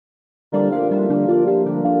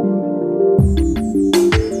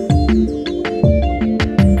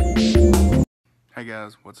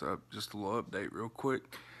guys, what's up? Just a little update real quick.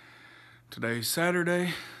 Today's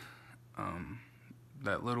Saturday.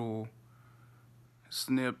 That little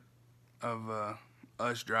snip of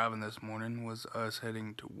us driving this morning was us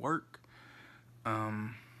heading to work.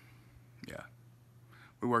 Yeah,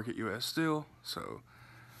 we work at US Steel, so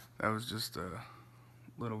that was just a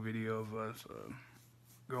little video of us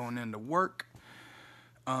going into work.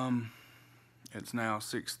 It's now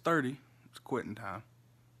 6:30. It's quitting time.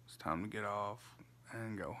 It's time to get off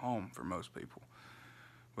and go home for most people.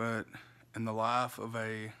 But in the life of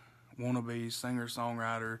a wannabe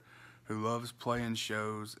singer-songwriter who loves playing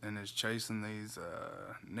shows and is chasing these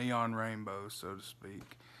neon rainbows, so to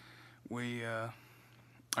speak, I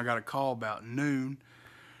got a call about noon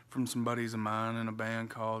from some buddies of mine in a band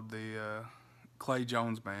called the Clay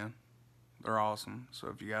Jones Band. They're awesome, so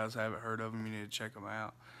if you guys haven't heard of them, you need to check them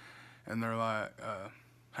out. And they're like,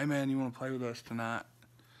 hey man, you want to play with us tonight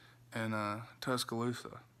in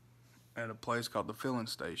Tuscaloosa at a place called the Filling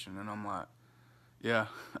Station? And I'm like, yeah,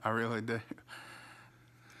 I really do.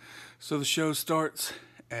 So the show starts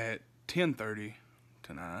at 10:30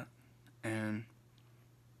 tonight, and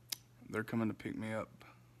they're coming to pick me up.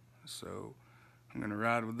 So I'm going to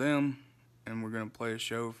ride with them, and we're going to play a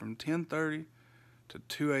show from 10:30 to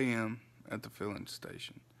 2 a.m. at the Filling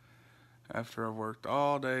Station. After I've worked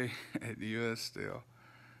all day at the US Steel,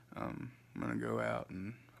 I'm going to go out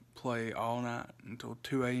and play all night until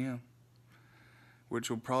 2 a.m., which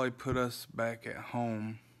will probably put us back at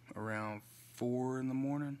home around 4 in the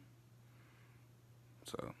morning.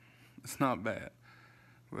 So it's not bad.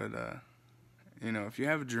 But, if you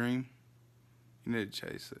have a dream, you need to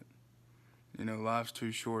chase it. Life's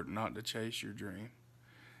too short not to chase your dream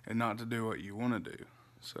and not to do what you want to do.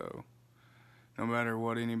 So no matter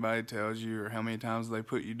what anybody tells you or how many times they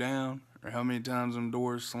put you down or how many times them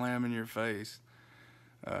doors slam in your face,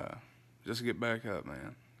 just get back up,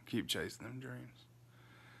 man. Keep chasing them dreams.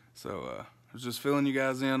 So I was just filling you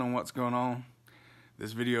guys in on what's going on.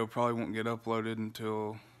 This video probably won't get uploaded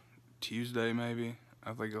until Tuesday maybe.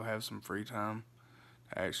 I think I'll have some free time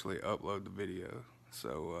to actually upload the video.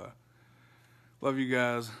 So love you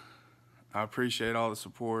guys. I appreciate all the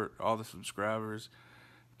support, all the subscribers.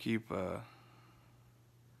 Keep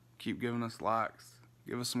giving us likes.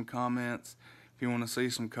 Give us some comments. If you want to see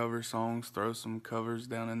some cover songs, throw some covers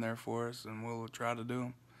down in there for us, and we'll try to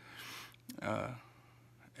do them.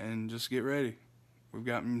 And just get ready. We've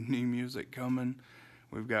got new music coming.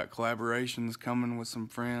 We've got collaborations coming with some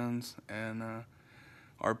friends, and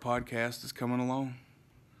our podcast is coming along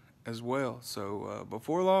as well. So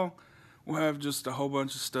before long, we'll have just a whole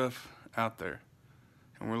bunch of stuff out there,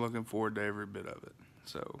 and we're looking forward to every bit of it.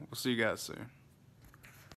 So we'll see you guys soon.